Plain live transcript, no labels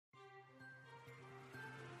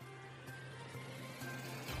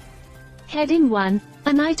Heading 1.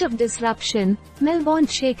 A night of disruption. Melbourne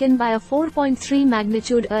shaken by a 4.3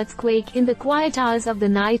 magnitude earthquake in the quiet hours of the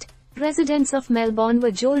night. Residents of Melbourne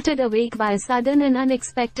were jolted awake by a sudden and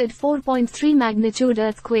unexpected 4.3 magnitude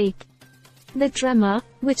earthquake. The tremor,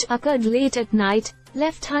 which occurred late at night,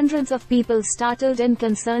 left hundreds of people startled and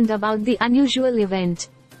concerned about the unusual event.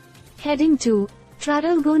 Heading 2.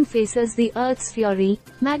 Traralgon faces the Earth's fury.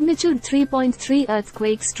 Magnitude 3.3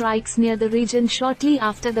 earthquake strikes near the region shortly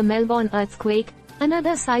after the Melbourne earthquake.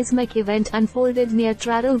 Another seismic event unfolded near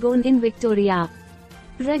Traralgon in Victoria.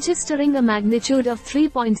 Registering a magnitude of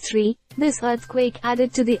 3.3, this earthquake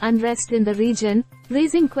added to the unrest in the region,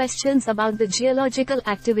 raising questions about the geological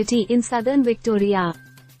activity in southern Victoria.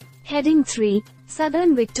 Heading 3.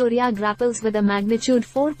 Southern Victoria grapples with a magnitude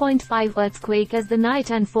 4.5 earthquake as the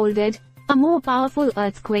night unfolded. A more powerful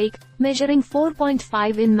earthquake, measuring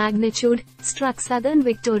 4.5 in magnitude, struck southern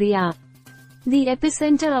Victoria. The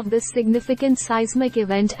epicenter of this significant seismic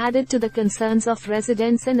event added to the concerns of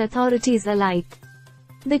residents and authorities alike.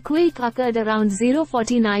 The quake occurred around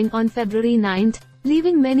 0:49 on February 9,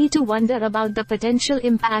 leaving many to wonder about the potential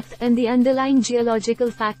impact and the underlying geological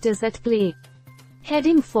factors at play.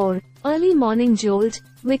 Heading 4. Early morning jolt.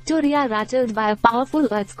 Victoria rattled by a powerful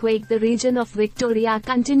earthquake. The region of Victoria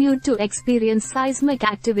continued to experience seismic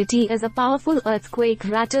activity as a powerful earthquake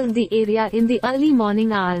rattled the area in the early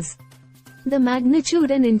morning hours. The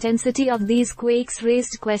magnitude and intensity of these quakes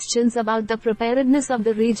raised questions about the preparedness of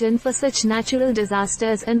the region for such natural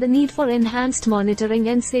disasters and the need for enhanced monitoring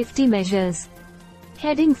and safety measures.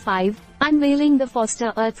 Heading 5. Unveiling the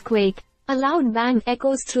Foster earthquake. A loud bang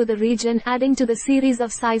echoes through the region, adding to the series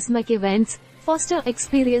of seismic events. Foster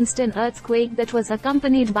experienced an earthquake that was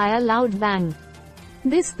accompanied by a loud bang.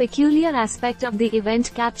 This peculiar aspect of the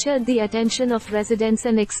event captured the attention of residents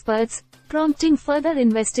and experts, prompting further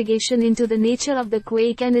investigation into the nature of the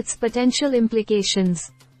quake and its potential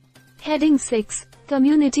implications. Heading 6.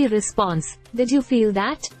 Community response. Did you feel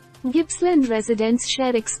that? Gippsland residents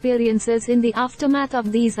share experiences in the aftermath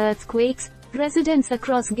of these earthquakes. Residents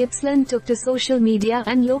across Gippsland took to social media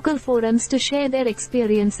and local forums to share their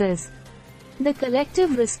experiences. The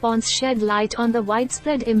collective response shed light on the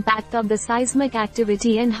widespread impact of the seismic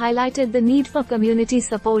activity and highlighted the need for community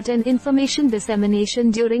support and information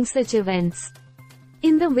dissemination during such events.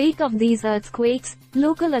 In the wake of these earthquakes,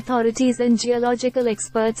 local authorities and geological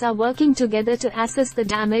experts are working together to assess the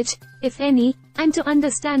damage, if any, and to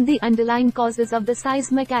understand the underlying causes of the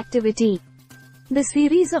seismic activity. The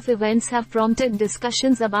series of events have prompted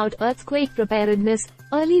discussions about earthquake preparedness,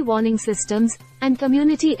 early warning systems, and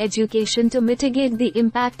community education to mitigate the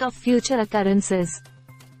impact of future occurrences.